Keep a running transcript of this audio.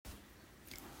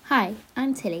Hi,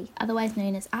 I'm Tilly, otherwise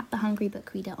known as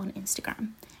 @thehungrybookreader on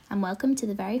Instagram, and welcome to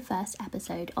the very first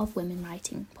episode of Women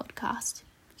Writing Podcast.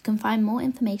 You can find more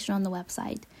information on the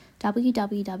website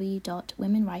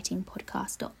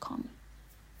www.womenwritingpodcast.com.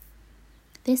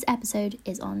 This episode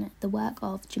is on the work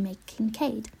of Jamaica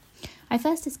Kincaid. I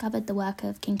first discovered the work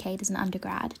of Kincaid as an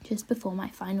undergrad just before my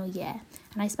final year,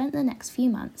 and I spent the next few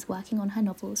months working on her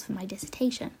novels for my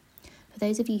dissertation. For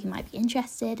those of you who might be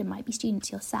interested and might be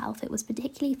students yourself, it was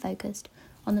particularly focused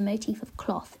on the motif of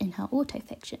cloth in her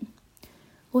autofiction.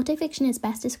 Autofiction is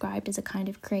best described as a kind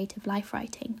of creative life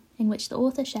writing, in which the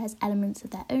author shares elements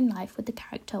of their own life with the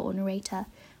character or narrator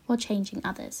while changing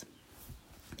others.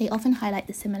 They often highlight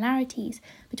the similarities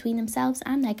between themselves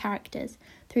and their characters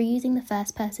through using the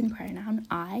first-person pronoun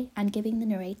I and giving the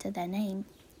narrator their name,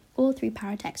 or through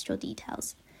paratextual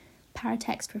details.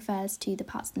 Paratext refers to the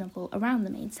parts of the novel around the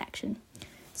main section,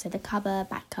 so the cover,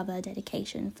 back cover,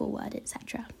 dedication, foreword,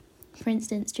 etc. For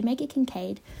instance, Jamaica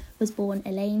Kincaid was born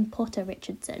Elaine Potter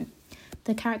Richardson.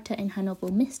 The character in her novel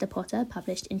Mr. Potter,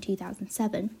 published in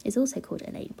 2007, is also called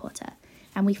Elaine Potter,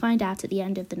 and we find out at the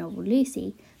end of the novel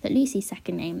Lucy that Lucy's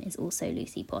second name is also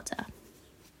Lucy Potter.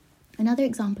 Another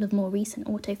example of more recent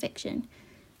autofiction,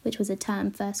 which was a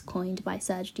term first coined by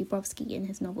Serge Dubrovsky in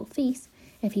his novel Feast.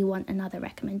 If you want another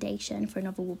recommendation for a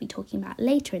novel we'll be talking about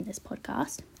later in this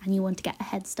podcast, and you want to get a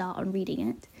head start on reading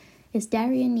it, is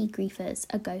Darian Negrifer's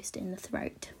A Ghost in the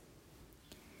Throat.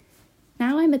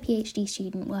 Now I'm a PhD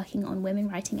student working on women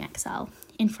writing Exile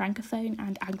in Francophone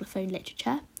and Anglophone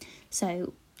literature,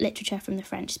 so literature from the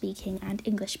French-speaking and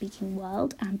English-speaking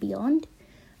world and beyond,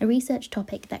 a research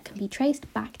topic that can be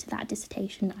traced back to that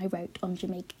dissertation I wrote on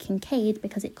Jamaica Kincaid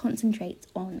because it concentrates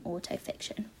on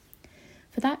autofiction.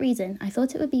 For that reason, I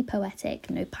thought it would be poetic,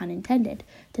 no pun intended,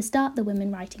 to start the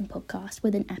Women Writing Podcast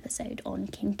with an episode on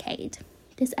Kincaid.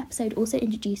 This episode also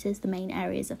introduces the main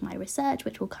areas of my research,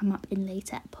 which will come up in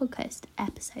later podcast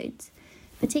episodes,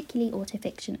 particularly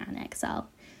autofiction and exile,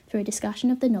 through a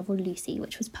discussion of the novel Lucy,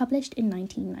 which was published in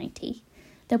 1990.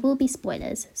 There will be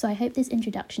spoilers, so I hope this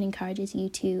introduction encourages you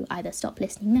to either stop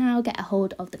listening now, get a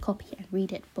hold of the copy and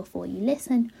read it before you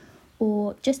listen,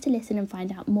 or just to listen and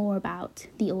find out more about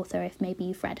the author if maybe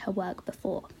you've read her work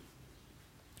before.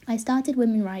 I started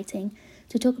Women Writing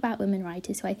to talk about women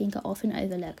writers who I think are often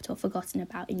overlooked or forgotten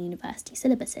about in university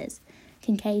syllabuses.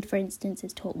 Kincaid, for instance,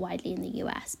 is taught widely in the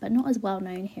US, but not as well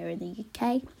known here in the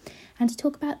UK, and to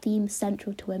talk about themes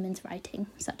central to women's writing,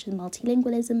 such as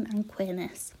multilingualism and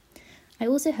queerness. I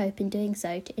also hope in doing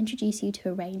so to introduce you to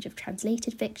a range of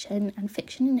translated fiction and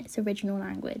fiction in its original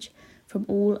language from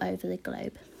all over the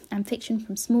globe, and fiction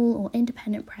from small or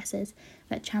independent presses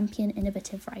that champion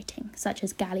innovative writing, such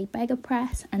as Galley Beggar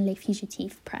Press and Les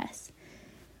Fugitifs Press.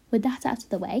 With that out of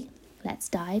the way, let's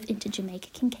dive into Jamaica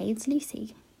Kincaid's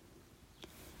Lucy.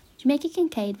 Jamaica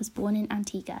Kincaid was born in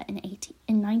Antigua in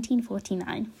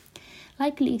 1949.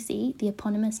 Like Lucy, the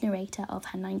eponymous narrator of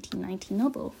her 1990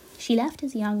 novel, she left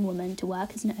as a young woman to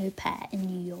work as an au pair in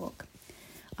New York.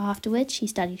 Afterwards, she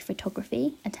studied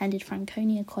photography, attended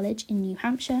Franconia College in New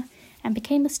Hampshire, and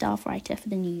became a staff writer for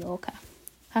The New Yorker.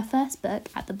 Her first book,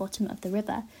 At the Bottom of the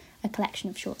River, a collection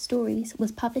of short stories,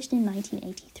 was published in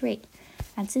 1983,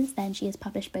 and since then she has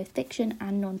published both fiction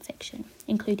and non-fiction,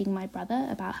 including My Brother,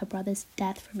 about her brother's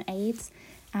death from AIDS,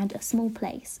 and A Small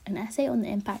Place, an essay on the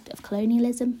impact of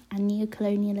colonialism and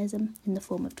neo-colonialism in the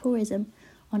form of tourism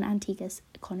on Antigua's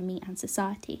economy and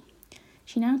society.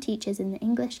 She now teaches in the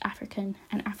English, African,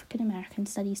 and African American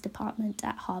Studies department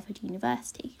at Harvard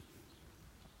University.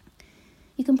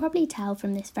 You can probably tell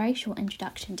from this very short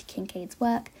introduction to Kincaid's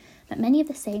work that many of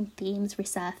the same themes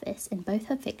resurface in both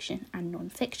her fiction and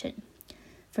non-fiction.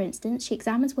 For instance, she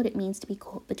examines what it means to be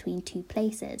caught between two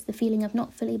places, the feeling of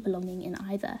not fully belonging in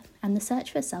either, and the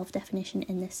search for self-definition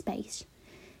in this space.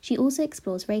 She also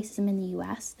explores racism in the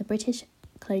US, the British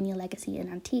colonial legacy in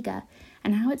Antigua,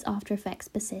 and how its after effects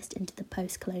persist into the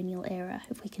post-colonial era,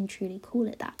 if we can truly call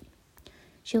it that.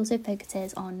 She also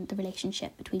focuses on the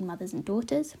relationship between mothers and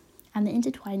daughters, and the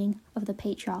intertwining of the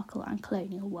patriarchal and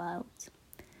colonial worlds.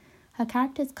 Her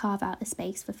characters carve out a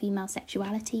space for female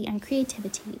sexuality and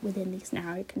creativity within these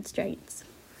narrow constraints.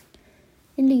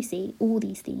 In Lucy, all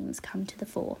these themes come to the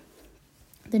fore.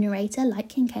 The narrator, like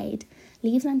Kincaid,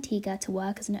 leaves Antigua to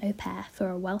work as an au pair for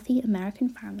a wealthy American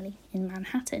family in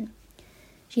Manhattan.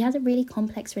 She has a really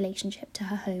complex relationship to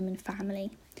her home and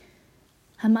family.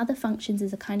 Her mother functions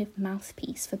as a kind of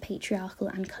mouthpiece for patriarchal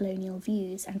and colonial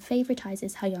views and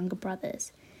favoritizes her younger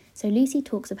brothers, so Lucy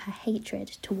talks of her hatred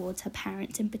towards her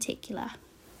parents in particular.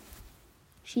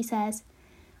 She says,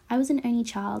 "I was an only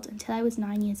child until I was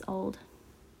 9 years old,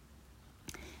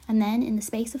 And then, in the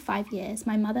space of 5 years,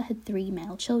 my mother had 3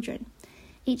 male children.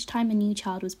 Each time a new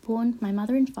child was born, my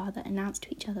mother and father announced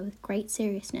to each other with great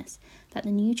seriousness that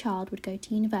the new child would go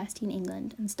to university in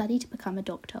England and study to become a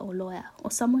doctor or lawyer,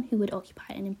 or someone who would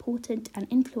occupy an important and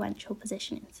influential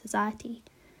position in society.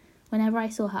 Whenever I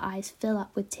saw her eyes fill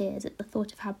up with tears at the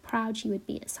thought of how proud she would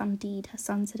be at some deed her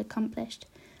sons had accomplished,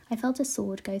 I felt a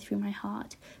sword go through my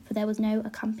heart, for there was no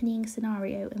accompanying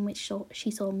scenario in which she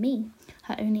saw me,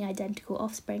 her only identical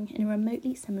offspring, in a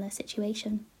remotely similar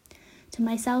situation. To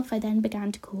myself, I then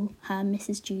began to call her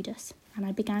Mrs. Judas, and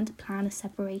I began to plan a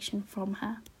separation from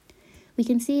her. We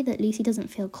can see that Lucy doesn't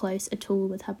feel close at all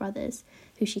with her brothers,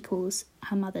 who she calls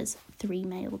her mother's 3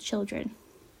 male children.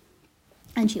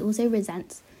 And she also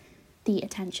resents the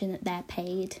attention that they're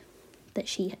paid that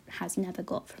she has never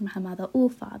got from her mother or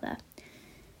father.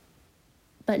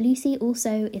 But Lucy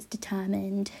also is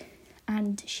determined,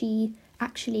 and she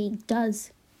actually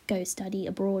does go study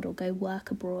abroad or go work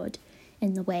abroad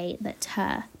in the way that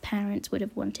her parents would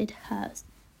have wanted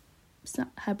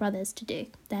her brothers to do,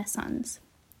 their sons.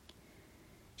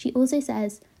 She also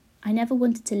says, "I never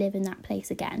wanted to live in that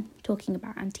place again," talking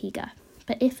about Antigua,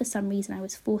 "but if for some reason I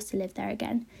was forced to live there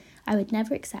again, I would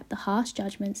never accept the harsh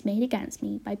judgments made against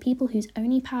me by people whose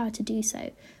only power to do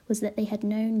so was that they had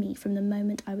known me from the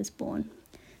moment I was born."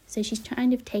 So she's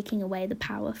kind of taking away the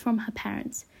power from her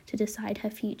parents to decide her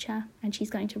future, and she's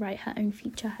going to write her own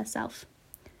future herself.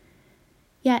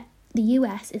 Yet, the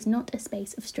US is not a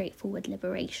space of straightforward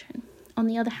liberation. On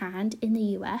the other hand, in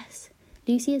the US,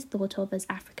 Lucy is thought of as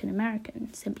African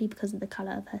American simply because of the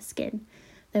colour of her skin,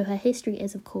 though her history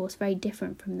is of course very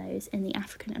different from those in the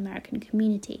African American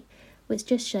community, which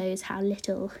just shows how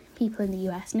little people in the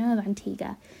US know of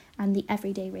Antigua and the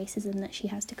everyday racism that she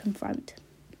has to confront.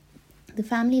 The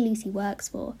family Lucy works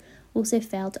for also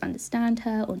failed to understand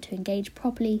her or to engage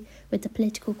properly with the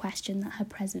political question that her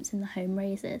presence in the home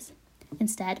raises.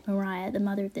 Instead, Mariah, the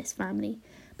mother of this family,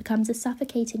 becomes as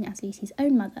suffocating as Lucy's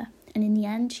own mother, and in the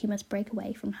end she must break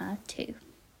away from her too.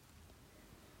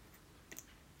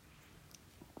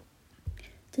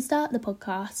 To start the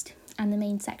podcast and the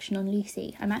main section on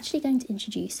Lucy, I'm actually going to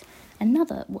introduce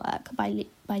another work by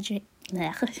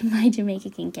Jamaica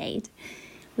Kincaid,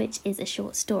 which is a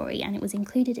short story, and it was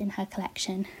included in her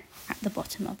collection At the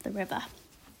Bottom of the River.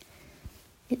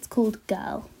 It's called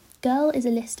Girl. Girl is a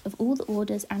list of all the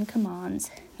orders and commands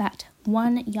that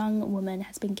one young woman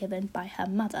has been given by her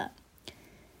mother,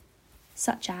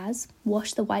 such as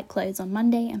wash the white clothes on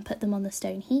Monday and put them on the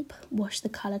stone heap, wash the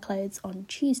colour clothes on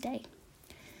Tuesday.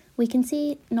 We can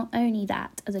see not only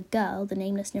that, as a girl, the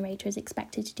nameless narrator is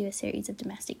expected to do a series of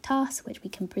domestic tasks, which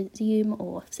we can presume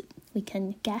or we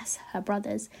can guess her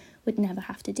brothers would never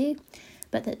have to do,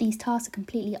 but that these tasks are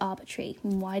completely arbitrary.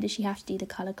 Why does she have to do the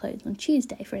colour clothes on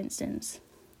Tuesday, for instance?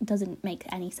 It doesn't make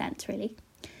any sense, really.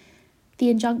 The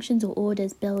injunctions or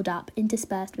orders build up,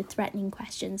 interspersed with threatening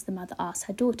questions the mother asks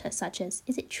her daughter, such as,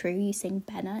 "Is it true you sing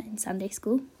Benna in Sunday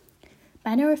school?"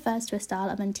 Benna refers to a style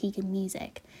of Antiguan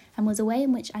music, and was a way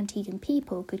in which Antiguan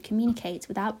people could communicate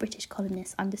without British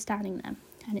colonists understanding them,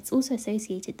 and it's also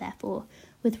associated, therefore,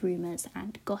 with rumours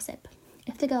and gossip.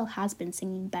 If the girl has been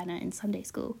singing Benna in Sunday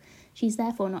school, she's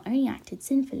therefore not only acted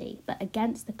sinfully, but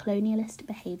against the colonialist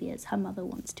behaviours her mother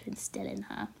wants to instill in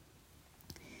her.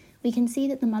 We can see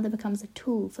that the mother becomes a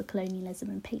tool for colonialism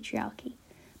and patriarchy,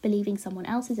 believing someone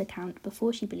else's account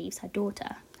before she believes her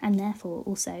daughter, and therefore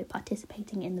also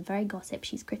participating in the very gossip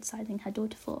she's criticising her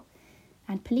daughter for,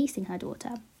 and policing her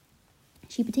daughter.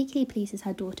 She particularly polices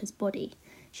her daughter's body.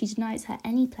 She denies her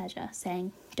any pleasure,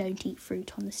 saying, "Don't eat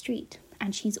fruit on the street,"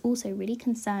 and she's also really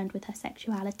concerned with her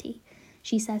sexuality.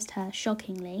 She says to her,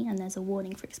 shockingly, and there's a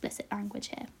warning for explicit language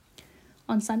here,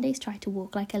 "On Sundays try to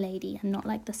walk like a lady and not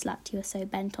like the slut you are so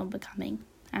bent on becoming,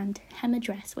 and hem a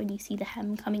dress when you see the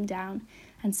hem coming down,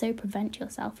 and so prevent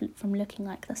yourself from looking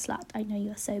like the slut I know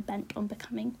you are so bent on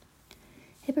becoming."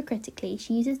 Hypocritically,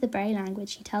 she uses the very language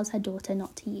she tells her daughter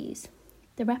not to use.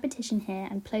 The repetition here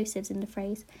and plosives in the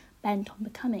phrase "bent on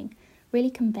becoming"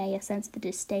 really convey a sense of the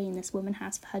disdain this woman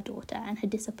has for her daughter and her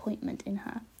disappointment in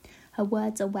her. Her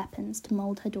words are weapons to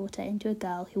mould her daughter into a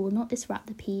girl who will not disrupt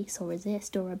the peace or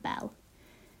resist or rebel.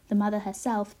 The mother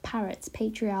herself parrots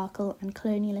patriarchal and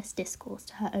colonialist discourse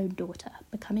to her own daughter,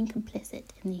 becoming complicit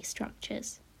in these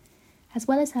structures. As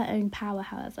well as her own power,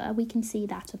 however, we can see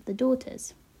that of the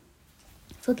daughters.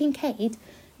 For Kincaid,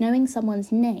 knowing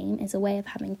someone's name is a way of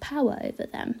having power over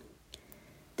them.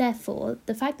 Therefore,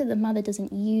 the fact that the mother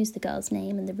doesn't use the girl's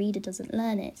name and the reader doesn't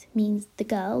learn it means the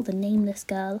girl, the nameless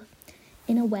girl,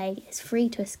 in a way is free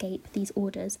to escape these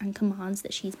orders and commands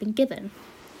that she's been given.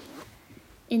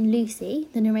 In Lucy,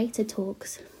 the narrator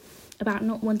talks about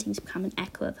not wanting to become an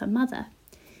echo of her mother.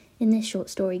 In this short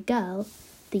story, Girl,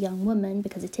 the young woman,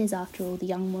 because it is after all the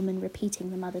young woman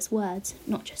repeating the mother's words,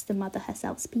 not just the mother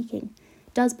herself speaking,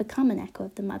 does become an echo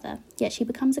of the mother, yet she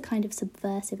becomes a kind of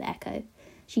subversive echo.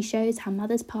 She shows how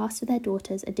mothers pass to their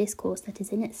daughters a discourse that is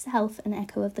in itself an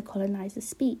echo of the coloniser's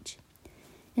speech.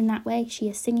 In that way, she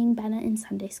is singing Benna in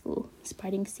Sunday school,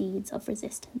 spreading seeds of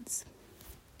resistance.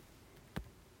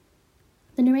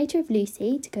 The narrator of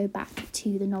Lucy, to go back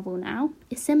to the novel now,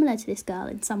 is similar to this girl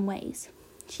in some ways.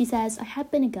 She says, I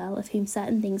had been a girl of whom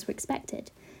certain things were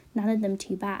expected, none of them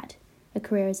too bad. A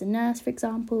career as a nurse, for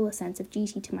example, a sense of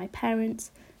duty to my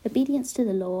parents, obedience to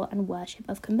the law and worship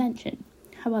of convention.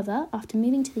 However, after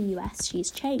moving to the US,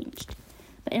 she's changed.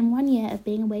 But in 1 year of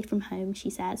being away from home, she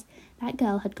says, that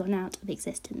girl had gone out of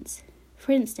existence.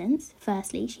 For instance,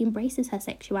 firstly, she embraces her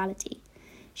sexuality.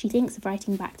 She thinks of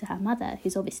writing back to her mother,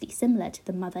 who's obviously similar to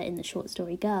the mother in the short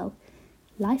story Girl.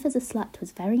 Life as a slut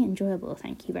was very enjoyable,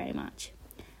 thank you very much.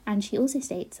 And she also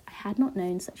states, I had not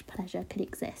known such pleasure could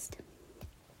exist.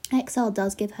 Exile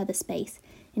does give her the space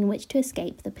in which to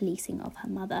escape the policing of her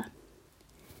mother.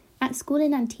 At school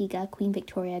in Antigua, Queen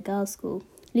Victoria Girls' School,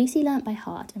 Lucy learnt by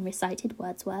heart and recited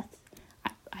Wordsworth's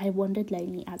I Wandered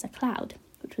Lonely as a Cloud,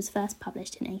 which was first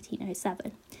published in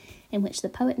 1807, in which the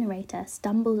poet-narrator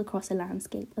stumbles across a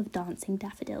landscape of dancing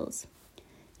daffodils.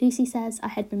 Lucy says, I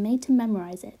had been made to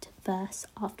memorise it, verse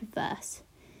after verse.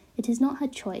 It is not her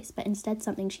choice, but instead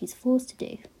something she's forced to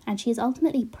do, and she is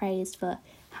ultimately praised for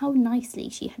how nicely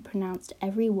she had pronounced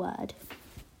every word.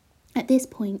 At this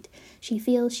point, she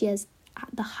feels she is at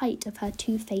the height of her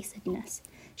two-facedness.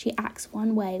 She acts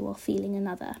one way while feeling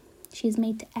another. She is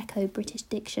made to echo British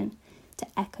diction, to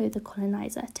echo the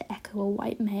coloniser, to echo a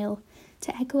white male,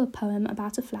 to echo a poem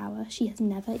about a flower she has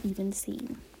never even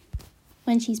seen.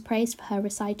 When she's praised for her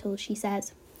recital, she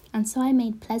says, and so I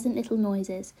made pleasant little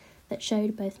noises that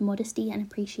showed both modesty and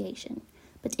appreciation,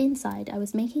 but inside I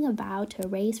was making a vow to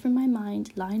erase from my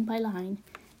mind, line by line,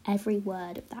 every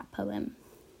word of that poem.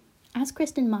 As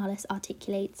Kristen Marlis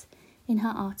articulates in her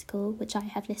article, which I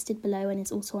have listed below and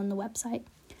is also on the website,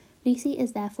 Lucy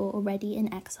is therefore already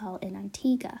in exile in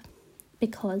Antigua,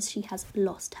 because she has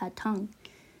lost her tongue.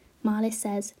 Marlis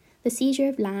says, the seizure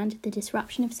of land, the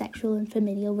disruption of sexual and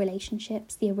familial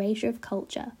relationships, the erasure of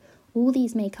culture, all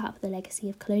these make up the legacy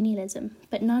of colonialism,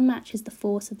 but none matches the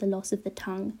force of the loss of the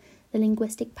tongue, the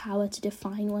linguistic power to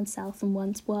define oneself and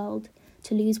one's world.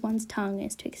 To lose one's tongue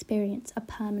is to experience a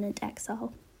permanent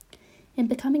exile. In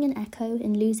becoming an echo,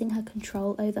 in losing her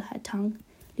control over her tongue,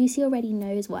 Lucy already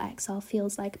knows what exile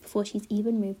feels like before she's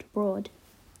even moved abroad.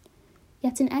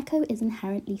 Yet an echo is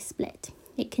inherently split.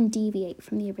 It can deviate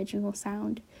from the original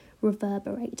sound,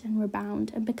 reverberate and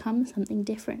rebound, and become something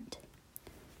different.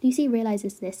 Lucy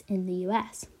realises this in the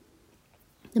US.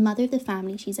 The mother of the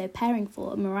family she's au pairing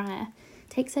for, Mariah,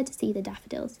 takes her to see the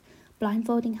daffodils,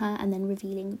 blindfolding her and then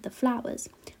revealing the flowers,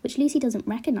 which Lucy doesn't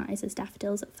recognise as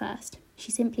daffodils at first.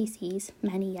 She simply sees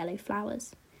many yellow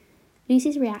flowers.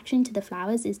 Lucy's reaction to the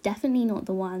flowers is definitely not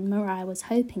the one Mariah was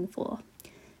hoping for.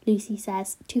 Lucy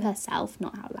says to herself,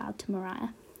 not out loud to Mariah,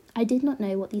 I did not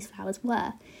know what these flowers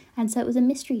were, and so it was a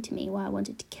mystery to me why I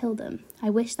wanted to kill them. I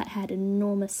wished that I had an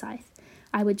enormous scythe.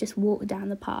 I would just walk down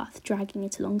the path, dragging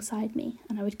it alongside me,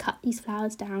 and I would cut these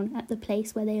flowers down at the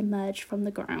place where they emerged from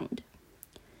the ground.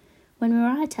 When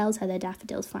Mariah tells her they're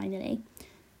daffodils finally,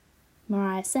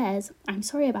 Mariah says, I'm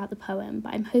sorry about the poem,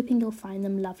 but I'm hoping you'll find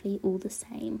them lovely all the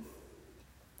same.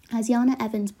 As Yana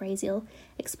Evans-Braziel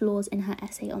explores in her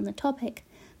essay on the topic,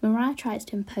 Mariah tries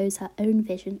to impose her own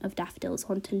vision of daffodils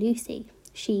onto Lucy.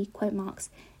 She, quote marks,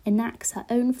 enacts her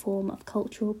own form of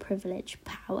cultural privilege,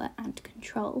 power and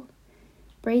control.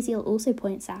 Braziel also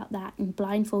points out that in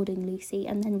blindfolding Lucy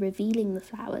and then revealing the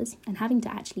flowers, and having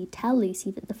to actually tell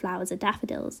Lucy that the flowers are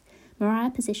daffodils,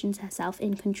 Mariah positions herself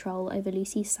in control over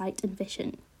Lucy's sight and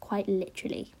vision, quite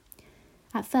literally.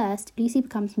 At first, Lucy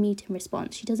becomes mute in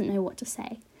response. She doesn't know what to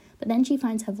say, but then she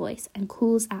finds her voice and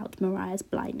calls out Mariah's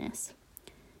blindness.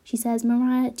 She says,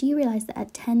 Mariah, do you realise that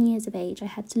at 10 years of age I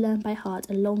had to learn by heart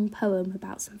a long poem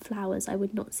about some flowers I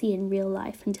would not see in real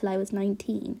life until I was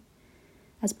 19?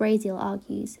 As Braziel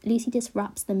argues, Lucy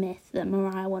disrupts the myth that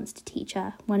Mariah wants to teach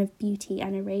her, one of beauty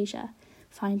and erasure,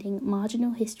 finding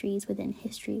marginal histories within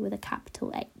history with a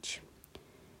capital H.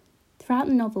 Throughout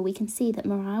the novel, we can see that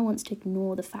Mariah wants to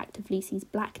ignore the fact of Lucy's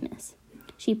blackness.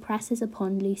 She presses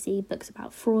upon Lucy books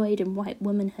about Freud and white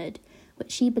womanhood,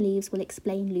 which she believes will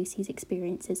explain Lucy's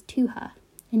experiences to her.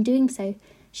 In doing so,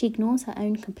 she ignores her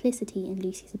own complicity in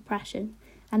Lucy's oppression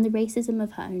and the racism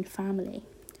of her own family.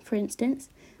 For instance,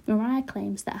 Mariah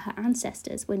claims that her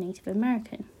ancestors were Native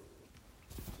American.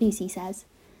 Lucy says,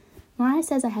 Mariah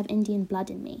says I have Indian blood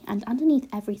in me, and underneath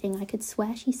everything I could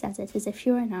swear she says it as if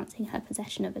she were announcing her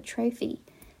possession of a trophy.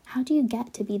 How do you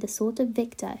get to be the sort of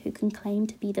victor who can claim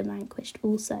to be the vanquished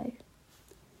also?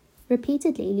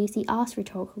 Repeatedly, Lucy asks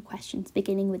rhetorical questions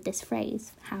beginning with this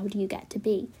phrase, how do you get to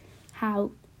be? How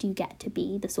do you get to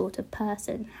be the sort of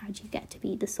person? How do you get to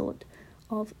be the sort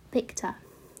of victor?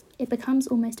 It becomes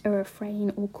almost a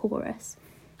refrain or chorus.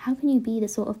 How can you be the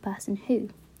sort of person who?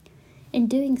 In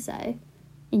doing so,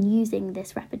 in using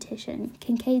this repetition,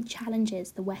 Kincaid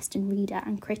challenges the Western reader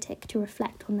and critic to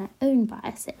reflect on their own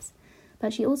biases.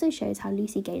 But she also shows how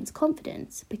Lucy gains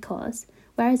confidence because,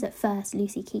 whereas at first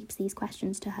Lucy keeps these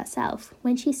questions to herself,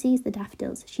 when she sees the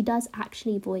daffodils, she does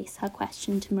actually voice her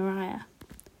question to Mariah.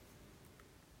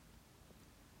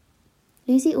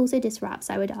 Lucy also disrupts,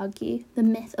 I would argue, the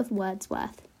myth of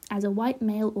Wordsworth as a white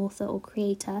male author or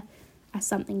creator as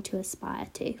something to aspire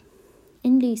to.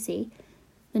 In Lucy,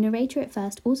 the narrator at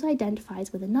first also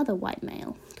identifies with another white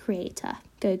male creator,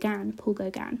 Gauguin, Paul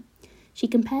Gauguin. She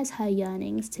compares her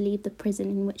yearnings to leave the prison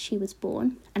in which she was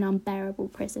born, an unbearable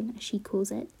prison as she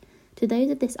calls it, to those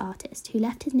of this artist who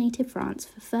left his native France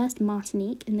for first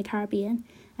Martinique in the Caribbean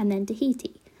and then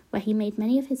Tahiti, where he made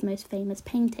many of his most famous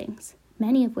paintings,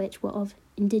 many of which were of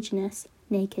indigenous,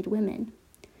 naked women.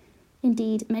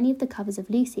 Indeed, many of the covers of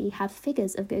Lucy have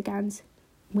figures of Gauguin's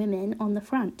women on the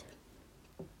front.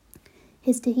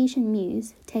 His Tahitian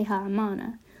muse, Teha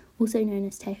Amana, also known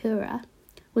as Tehura,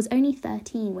 was only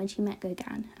 13 when she met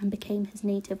Gauguin and became his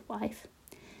native wife.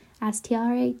 As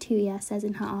Tiare Tuya says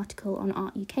in her article on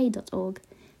artuk.org,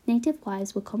 native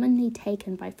wives were commonly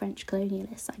taken by French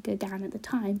colonialists like Gauguin at the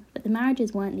time, but the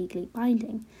marriages weren't legally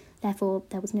binding, therefore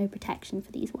there was no protection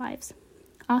for these wives.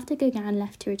 After Gauguin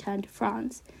left to return to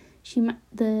France,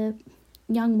 the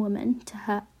young woman,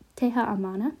 Teha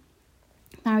Amana,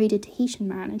 married a Tahitian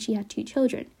man and she had 2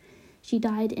 children. She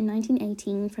died in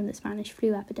 1918 from the Spanish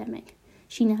flu epidemic.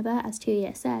 She never, as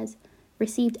Tuya says,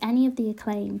 received any of the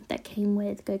acclaim that came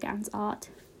with Gauguin's art,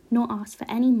 nor asked for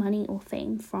any money or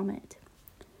fame from it.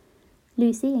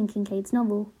 Lucy, in Kincaid's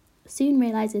novel, soon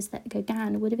realises that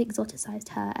Gauguin would have exoticized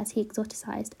her as he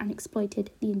exoticized and exploited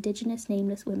the indigenous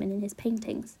nameless women in his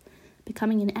paintings,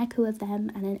 becoming an echo of them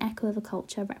and an echo of a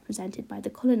culture represented by the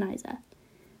colonizer,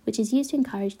 which is used to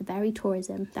encourage the very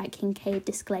tourism that Kincaid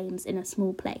disclaims in A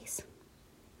Small Place.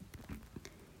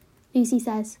 Lucy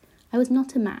says, I was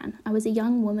not a man, I was a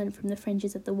young woman from the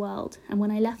fringes of the world, and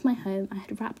when I left my home I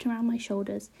had wrapped around my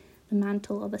shoulders the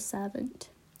mantle of a servant.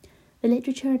 The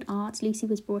literature and art Lucy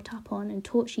was brought up on and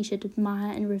taught she should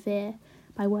admire and revere,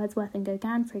 by Wordsworth and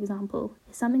Gauguin for example,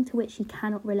 is something to which she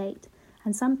cannot relate,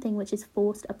 and something which is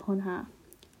forced upon her.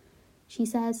 She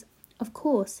says, of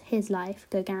course, his life,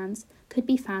 Gauguin's, could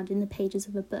be found in the pages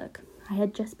of a book. I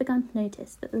had just begun to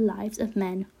notice that the lives of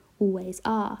men always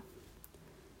are.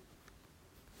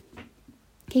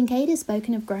 Kincaid has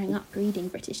spoken of growing up reading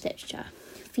British literature,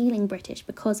 feeling British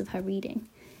because of her reading,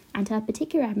 and her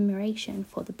particular admiration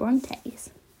for the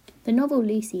Brontes. The novel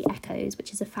Lucy echoes,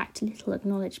 which is a fact little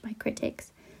acknowledged by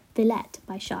critics, Villette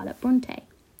by Charlotte Bronte.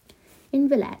 In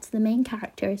Villette, the main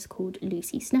character is called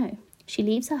Lucy Snow. She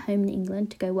leaves her home in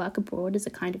England to go work abroad as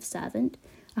a kind of servant,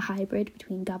 a hybrid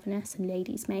between governess and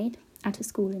lady's maid, at a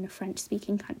school in a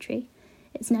French-speaking country.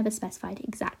 It's never specified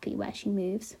exactly where she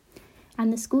moves.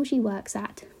 And the school she works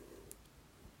at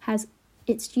has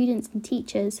its students and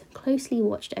teachers closely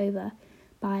watched over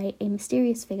by a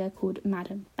mysterious figure called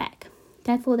Madame Beck.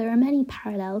 Therefore, there are many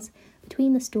parallels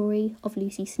between the story of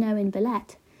Lucy Snow in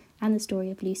Villette and the story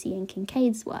of Lucy in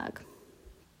Kincaid's work.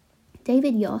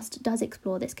 David Yost does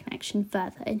explore this connection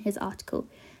further in his article,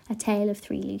 A Tale of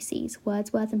Three Lucys,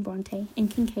 Wordsworth and Bronte in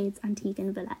Kincaid's Antigone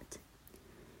and Villette.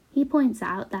 He points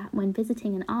out that when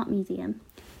visiting an art museum,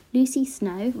 Lucy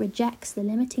Snow rejects the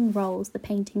limiting roles the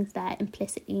paintings there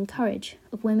implicitly encourage,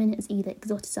 of women as either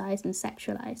exoticized and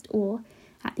sexualized, or,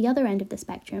 at the other end of the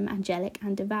spectrum, angelic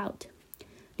and devout.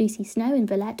 Lucy Snow in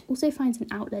Villette also finds an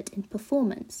outlet in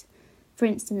performance, for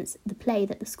instance, the play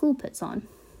that the school puts on.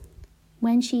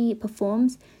 When she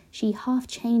performs, she half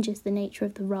changes the nature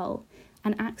of the role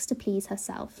and acts to please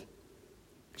herself.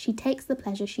 She takes the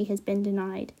pleasure she has been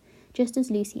denied, just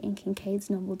as Lucy in Kincaid's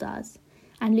novel does.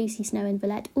 And Lucy Snow in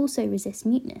Villette also resists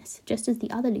muteness, just as the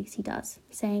other Lucy does,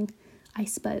 saying, I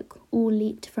spoke, all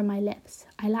leaped from my lips,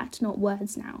 I lacked not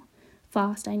words now.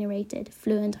 Fast I narrated,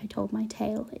 fluent I told my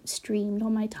tale, it streamed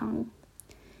on my tongue.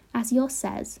 As Yost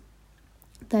says,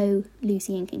 though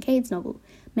Lucy in Kincaid's novel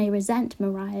may resent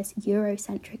Mariah's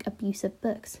Eurocentric abuse of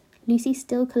books, Lucy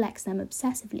still collects them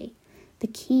obsessively. The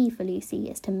key for Lucy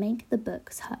is to make the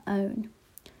books her own.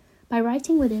 By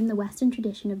writing within the Western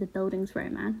tradition of the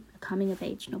Bildungsroman, a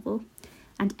coming-of-age novel,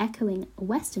 and echoing a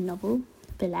Western novel,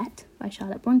 Villette by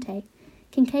Charlotte Bronte,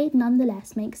 Kincaid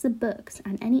nonetheless makes the books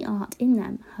and any art in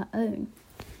them her own.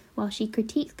 While she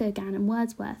critiques Gauguin and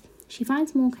Wordsworth, she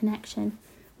finds more connection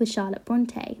with Charlotte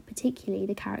Bronte, particularly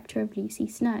the character of Lucy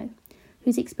Snow,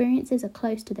 whose experiences are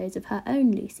close to those of her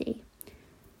own Lucy.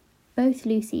 Both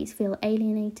Lucys feel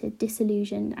alienated,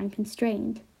 disillusioned, and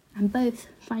constrained, and both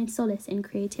find solace in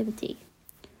creativity.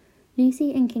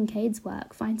 Lucy in Kincaid's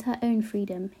work finds her own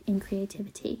freedom in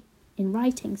creativity, in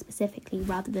writing specifically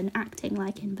rather than acting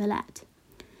like in Villette.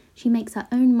 She makes her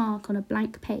own mark on a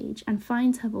blank page and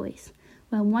finds her voice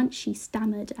where once she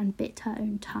stammered and bit her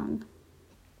own tongue.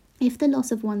 If the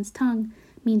loss of one's tongue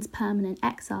means permanent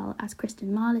exile, as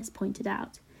Kristen Marlis pointed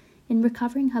out, in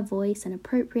recovering her voice and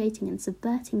appropriating and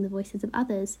subverting the voices of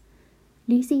others,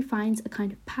 Lucy finds a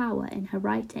kind of power in her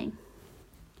writing.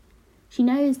 She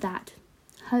knows that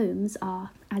homes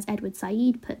are, as Edward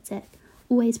Said puts it,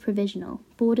 always provisional.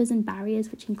 Borders and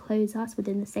barriers which enclose us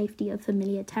within the safety of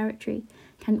familiar territory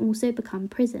can also become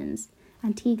prisons.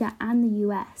 Antigua and the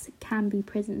US can be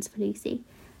prisons for Lucy.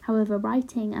 However,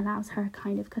 writing allows her a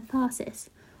kind of catharsis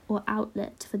or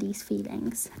outlet for these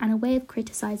feelings, and a way of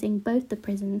criticising both the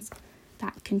prisons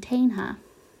that contain her.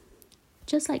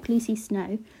 Just like Lucy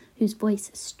Snow, whose voice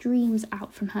streams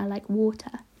out from her like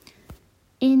water,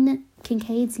 in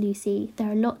Kincaid's Lucy,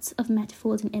 there are lots of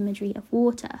metaphors and imagery of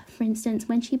water. For instance,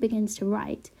 when she begins to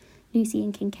write, Lucy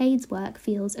in Kincaid's work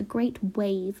feels a great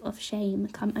wave of shame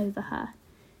come over her.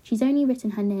 She's only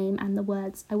written her name and the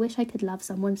words, "I wish I could love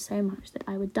someone so much that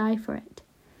I would die for it."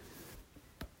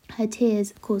 Her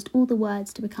tears caused all the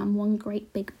words to become one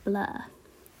great big blur.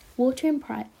 Water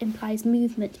implies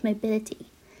movement, mobility,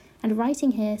 and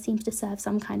writing here seems to serve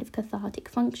some kind of cathartic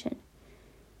function.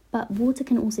 But water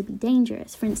can also be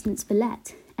dangerous. For instance,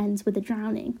 Villette ends with a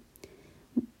drowning.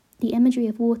 The imagery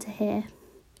of water here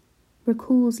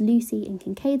recalls Lucy in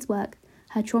Kincaid's work,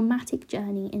 her traumatic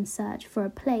journey in search for a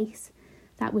place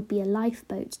that would be a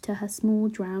lifeboat to her small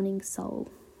drowning soul.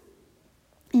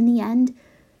 In the end,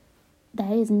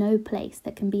 there is no place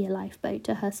that can be a lifeboat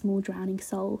to her small drowning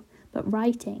soul, but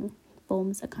writing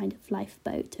forms a kind of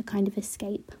lifeboat, a kind of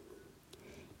escape.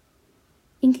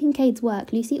 In Kincaid's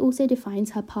work, Lucy also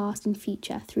defines her past and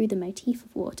future through the motif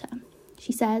of water.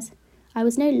 She says, "I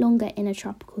was no longer in a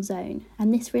tropical zone,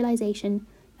 and this realization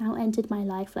now entered my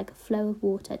life like a flow of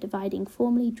water dividing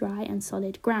formerly dry and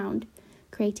solid ground,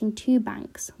 creating two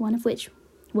banks, one of which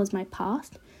was my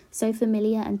past, so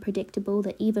familiar and predictable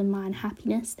that even my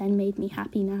unhappiness then made me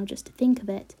happy now just to think of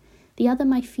it, the other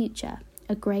my future,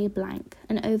 a grey blank,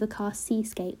 an overcast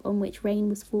seascape on which rain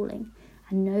was falling,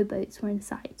 and no boats were in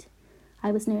sight.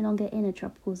 I was no longer in a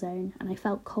tropical zone, and I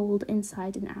felt cold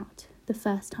inside and out, the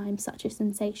first time such a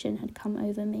sensation had come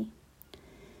over me."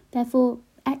 Therefore,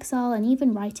 exile and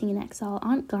even writing in exile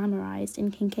aren't glamorized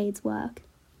in Kincaid's work.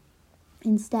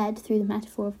 Instead, through the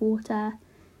metaphor of water,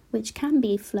 which can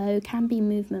be flow, can be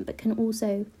movement, but can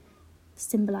also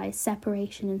symbolize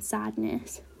separation and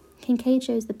sadness, Kincaid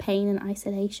shows the pain and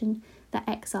isolation that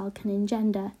exile can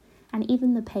engender, and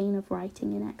even the pain of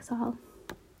writing in exile.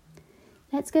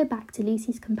 Let's go back to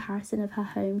Lucy's comparison of her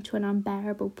home to an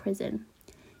unbearable prison.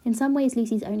 In some ways,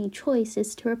 Lucy's only choice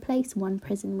is to replace one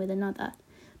prison with another,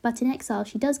 but in exile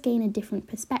she does gain a different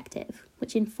perspective,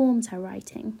 which informs her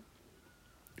writing.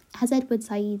 As Edward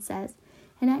Said says,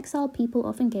 in exile people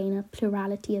often gain a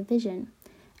plurality of vision.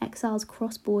 Exiles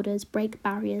cross borders, break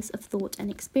barriers of thought and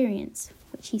experience,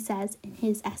 which he says in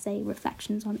his essay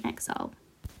Reflections on Exile.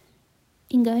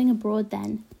 In going abroad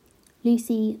then,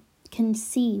 Lucy can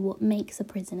see what makes a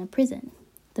prison,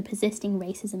 the persisting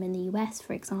racism in the US,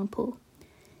 for example,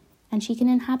 and she can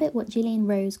inhabit what Gillian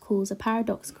Rose calls a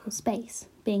paradoxical space,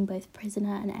 being both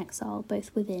prisoner and exile,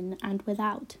 both within and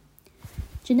without.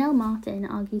 Janelle Martin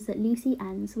argues that Lucy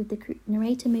ends with the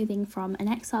narrator moving from an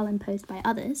exile imposed by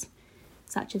others,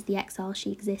 such as the exile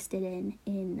she existed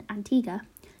in Antigua,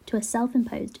 to a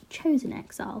self-imposed chosen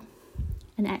exile,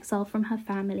 an exile from her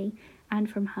family and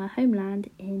from her homeland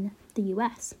in the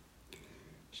US.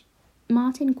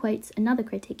 Martin quotes another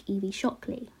critic, Evie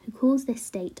Shockley, who calls this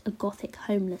state a Gothic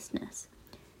homelessness,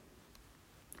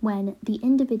 when the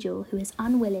individual who is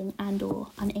unwilling and or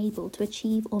unable to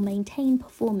achieve or maintain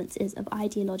performances of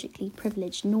ideologically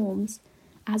privileged norms,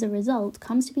 as a result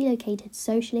comes to be located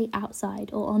socially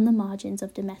outside or on the margins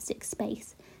of domestic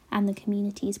space and the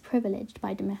communities privileged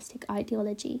by domestic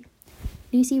ideology.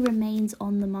 Lucy remains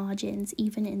on the margins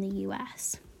even in the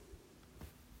US.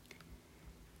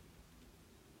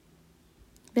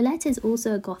 Villette is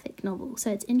also a Gothic novel, so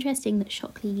it's interesting that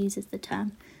Shockley uses the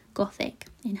term Gothic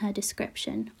in her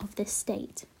description of this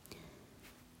state.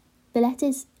 Villette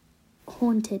is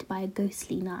haunted by a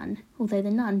ghostly nun. Although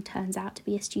the nun turns out to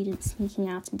be a student sneaking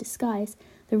out in disguise,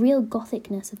 the real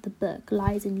gothicness of the book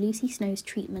lies in Lucy Snow's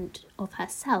treatment of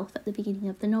herself at the beginning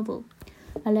of the novel.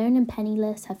 Alone and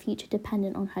penniless, her future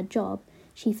dependent on her job,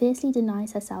 she fiercely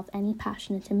denies herself any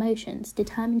passionate emotions,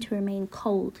 determined to remain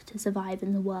cold to survive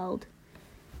in the world.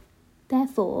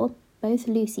 Therefore, both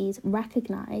Lucys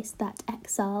recognise that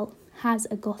Exile has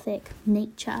a gothic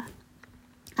nature.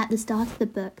 At the start of the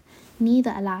book,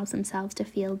 neither allows themselves to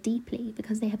feel deeply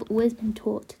because they have always been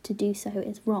taught to do so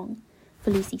is wrong.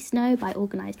 For Lucy Snow, by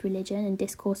organised religion and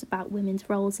discourse about women's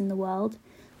roles in the world.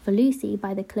 For Lucy,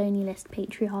 by the colonialist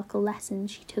patriarchal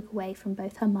lessons she took away from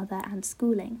both her mother and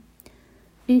schooling.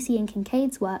 Lucy in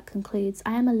Kincaid's work concludes,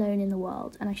 "I am alone in the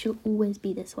world, and I shall always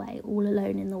be this way, all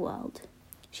alone in the world."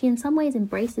 She in some ways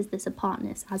embraces this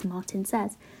apartness, as Martin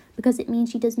says, because it means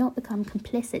she does not become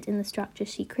complicit in the structure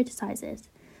she criticises,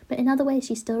 but in other ways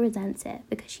she still resents it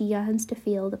because she yearns to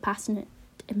feel the passionate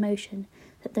emotion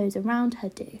that those around her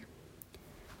do.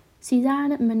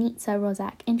 Suzanne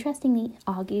Monitza-Rozak interestingly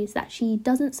argues that she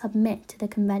doesn't submit to the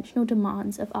conventional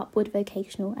demands of upward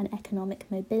vocational and economic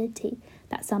mobility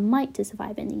that some might to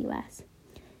survive in the US.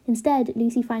 Instead,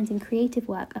 Lucy finds in creative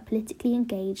work a politically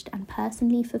engaged and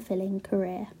personally fulfilling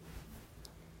career.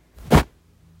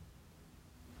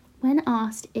 When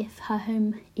asked if her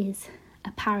home is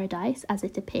a paradise, as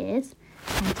it appears,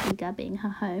 Antigua being her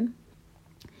home,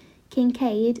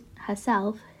 Kincaid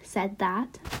herself said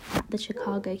that, at the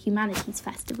Chicago Humanities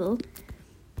Festival,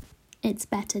 it's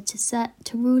better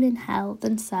to rule in hell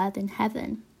than serve in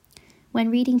heaven.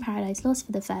 When reading Paradise Lost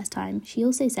for the first time, she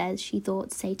also says she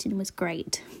thought Satan was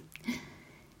great.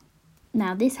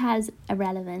 Now, this has a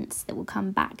relevance that we'll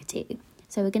come back to.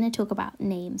 So we're going to talk about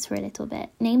names for a little bit.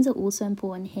 Names are also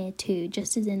important here too,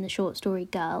 just as in the short story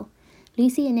Girl.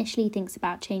 Lucy initially thinks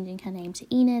about changing her name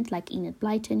to Enid, like Enid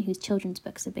Blyton, whose children's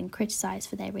books have been criticised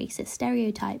for their racist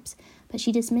stereotypes, but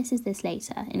she dismisses this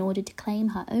later in order to claim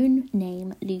her own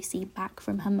name, Lucy, back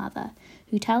from her mother,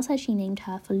 who tells her she named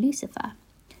her for Lucifer.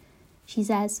 She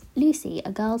says, "Lucy,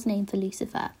 a girl's name for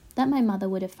Lucifer. That my mother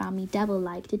would have found me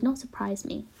devil-like did not surprise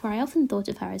me, for I often thought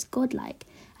of her as godlike,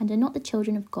 and are not the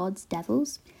children of gods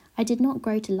devils? I did not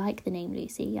grow to like the name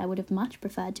Lucy. I would have much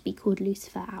preferred to be called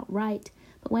Lucifer outright,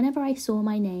 but whenever I saw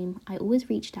my name, I always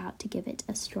reached out to give it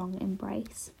a strong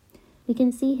embrace." We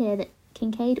can see here that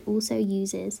Kincaid also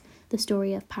uses the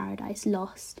story of Paradise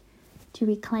Lost to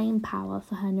reclaim power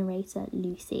for her narrator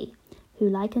Lucy, who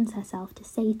likens herself to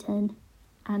Satan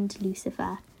and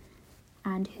Lucifer,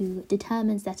 and who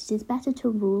determines that it is better to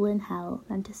rule in hell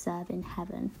than to serve in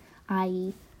heaven,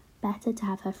 i.e., better to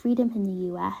have her freedom in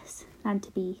the US than to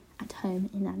be at home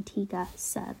in Antigua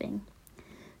serving.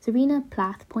 Serena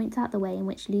Plath points out the way in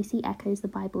which Lucy echoes the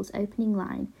Bible's opening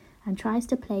line and tries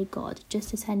to play God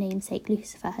just as her namesake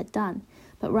Lucifer had done,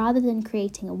 but rather than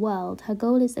creating a world, her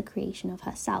goal is the creation of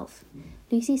herself.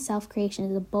 Lucy's self-creation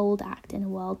is a bold act in a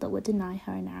world that would deny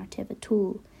her a narrative at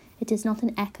all. It is not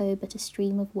an echo but a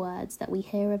stream of words that we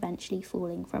hear eventually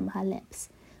falling from her lips.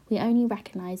 We only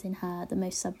recognise in her the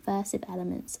most subversive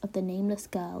elements of the nameless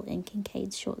girl in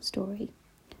Kincaid's short story.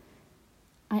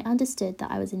 "I understood that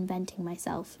I was inventing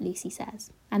myself," Lucy says,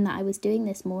 "and that I was doing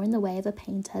this more in the way of a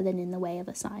painter than in the way of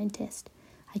a scientist.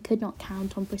 I could not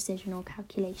count on precision or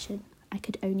calculation. I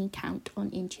could only count on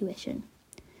intuition."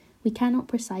 We cannot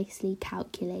precisely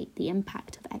calculate the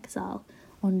impact of Exile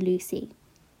on Lucy.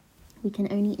 We can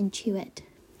only intuit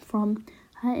from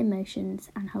her emotions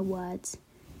and her words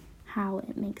how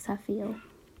it makes her feel.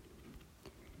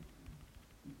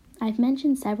 I've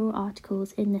mentioned several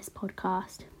articles in this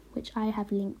podcast, which I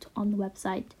have linked on the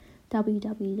website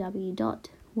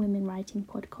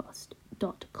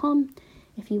www.womenwritingpodcast.com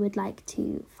if you would like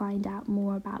to find out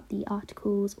more about the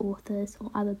articles, authors,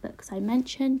 or other books I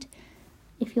mentioned.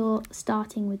 If you're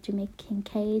starting with Jamaica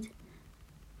Kincaid,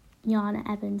 Yana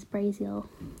Evans Braziel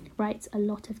writes a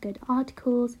lot of good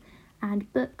articles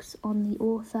and books on the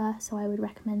author, so I would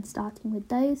recommend starting with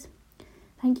those.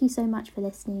 Thank you so much for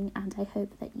listening, and I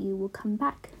hope that you will come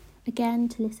back again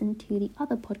to listen to the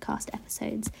other podcast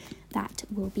episodes that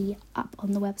will be up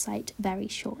on the website very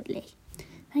shortly.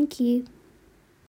 Thank you.